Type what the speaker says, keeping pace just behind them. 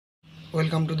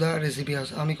Welcome to the recipe house.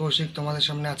 আমি কৌশিক তোমাদের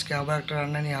সামনে আজকে আবার একটা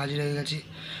রান্না নিয়ে হাজির হয়ে গেছি।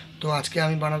 তো আজকে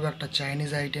আমি বানাবো একটা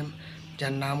চাইনিজ আইটেম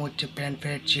যার নাম হচ্ছে প্যান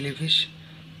ফ্রাইড চিলি ফিশ।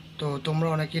 তো তোমরা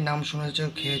অনেকেই নাম শুনেছো,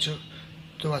 খেয়েছো।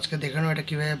 তো আজকে দেখে নাও এটা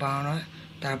কীভাবে বানানো হয়,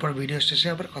 তারপর ভিডিও শেষে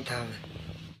আবার কথা হবে।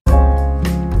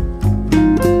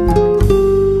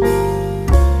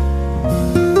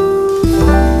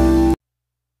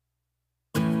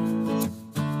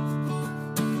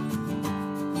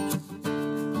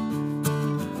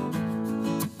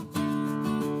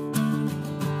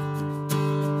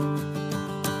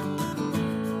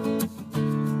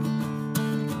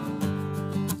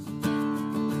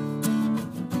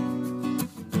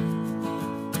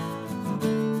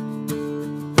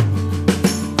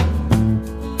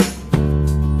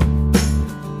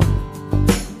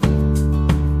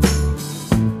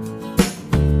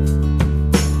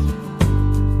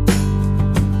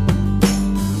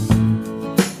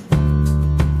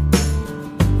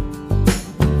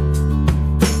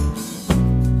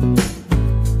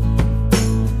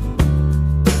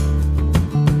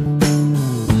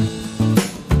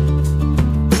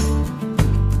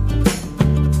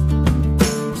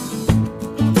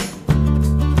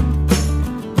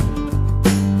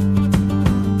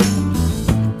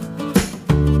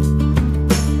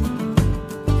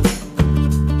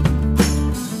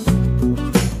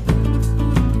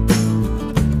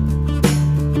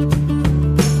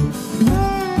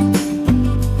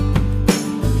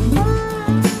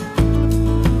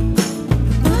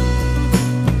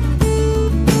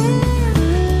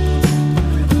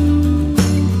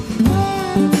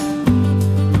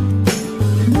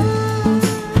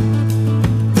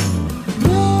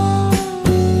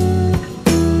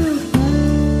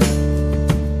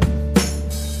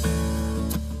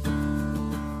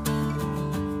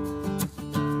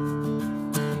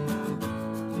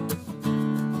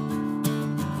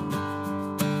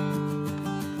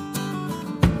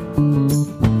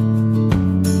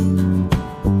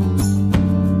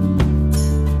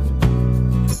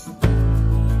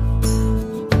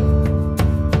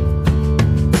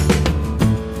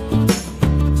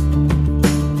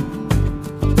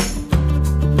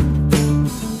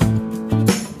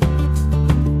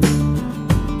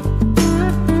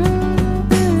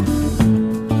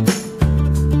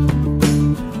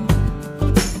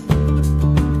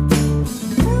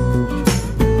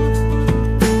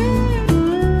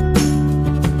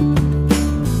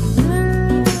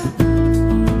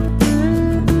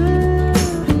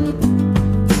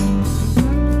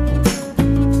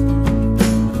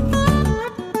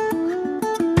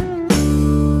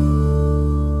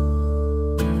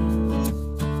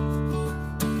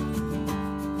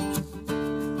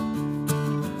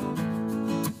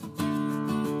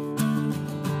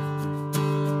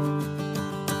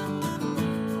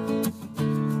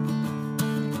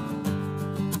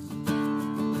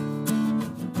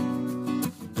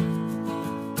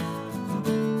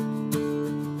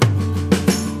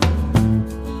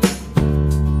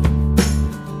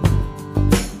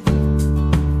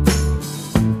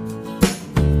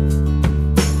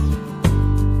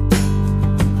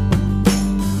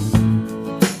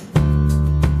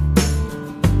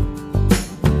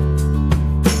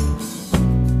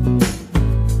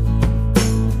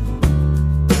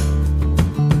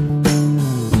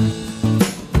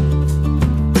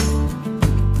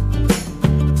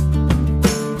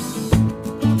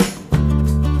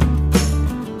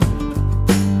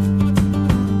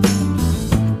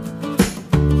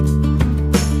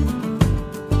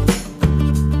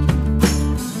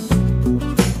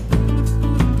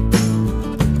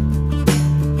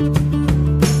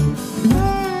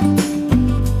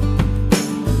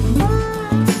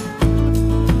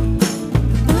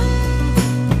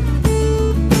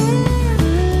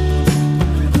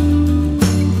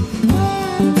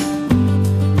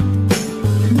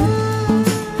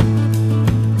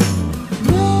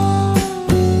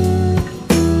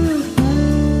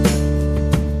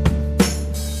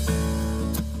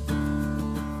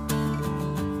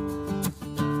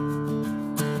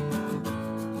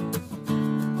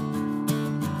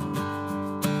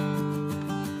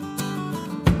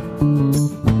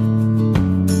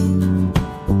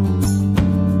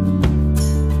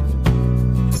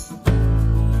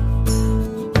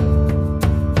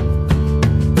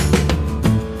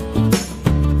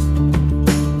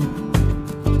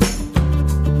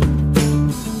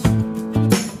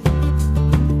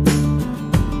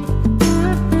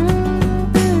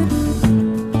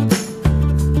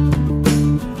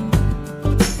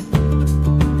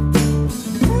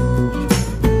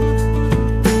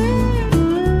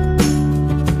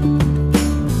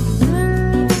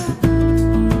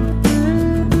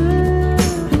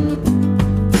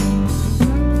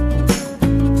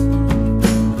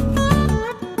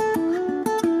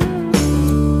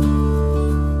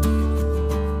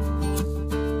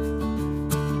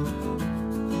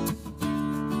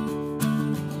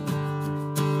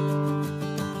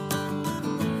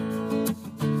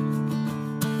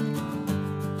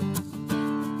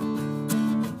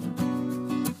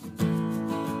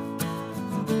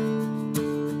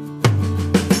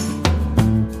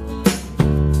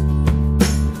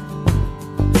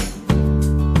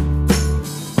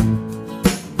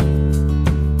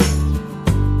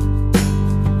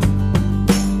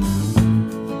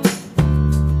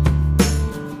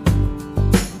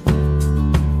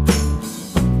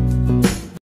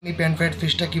 এই প্যান ফ্রাইড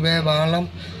ফিশটা কীভাবে বানালাম,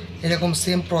 এরকম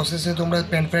সেম প্রসেসে তোমরা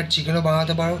প্যান ফ্রাইড চিকেনও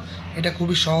বানাতে পারো। এটা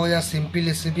খুবই সহজ আর সিম্পল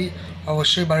রেসিপি।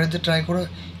 অবশ্যই বাড়িতে ট্রাই করো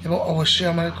এবং অবশ্যই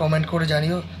আমাকে কমেন্ট করে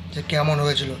জানিও যে কেমন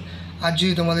হয়েছিল। আর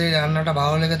যদি তোমাদের এই রান্নাটা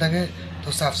ভালো লেগে থাকে তো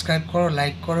সাবস্ক্রাইব করো,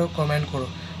 লাইক করো, কমেন্ট করো।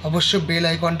 অবশ্যই বেল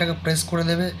আইকনটাকে প্রেস করে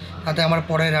দেবে, তাতে আমার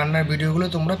পরের রান্নার ভিডিওগুলো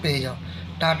তোমরা পেয়ে যাও।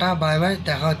 টাটা, বাই বাই,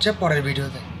 দেখা হচ্ছে পরের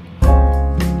ভিডিওতে।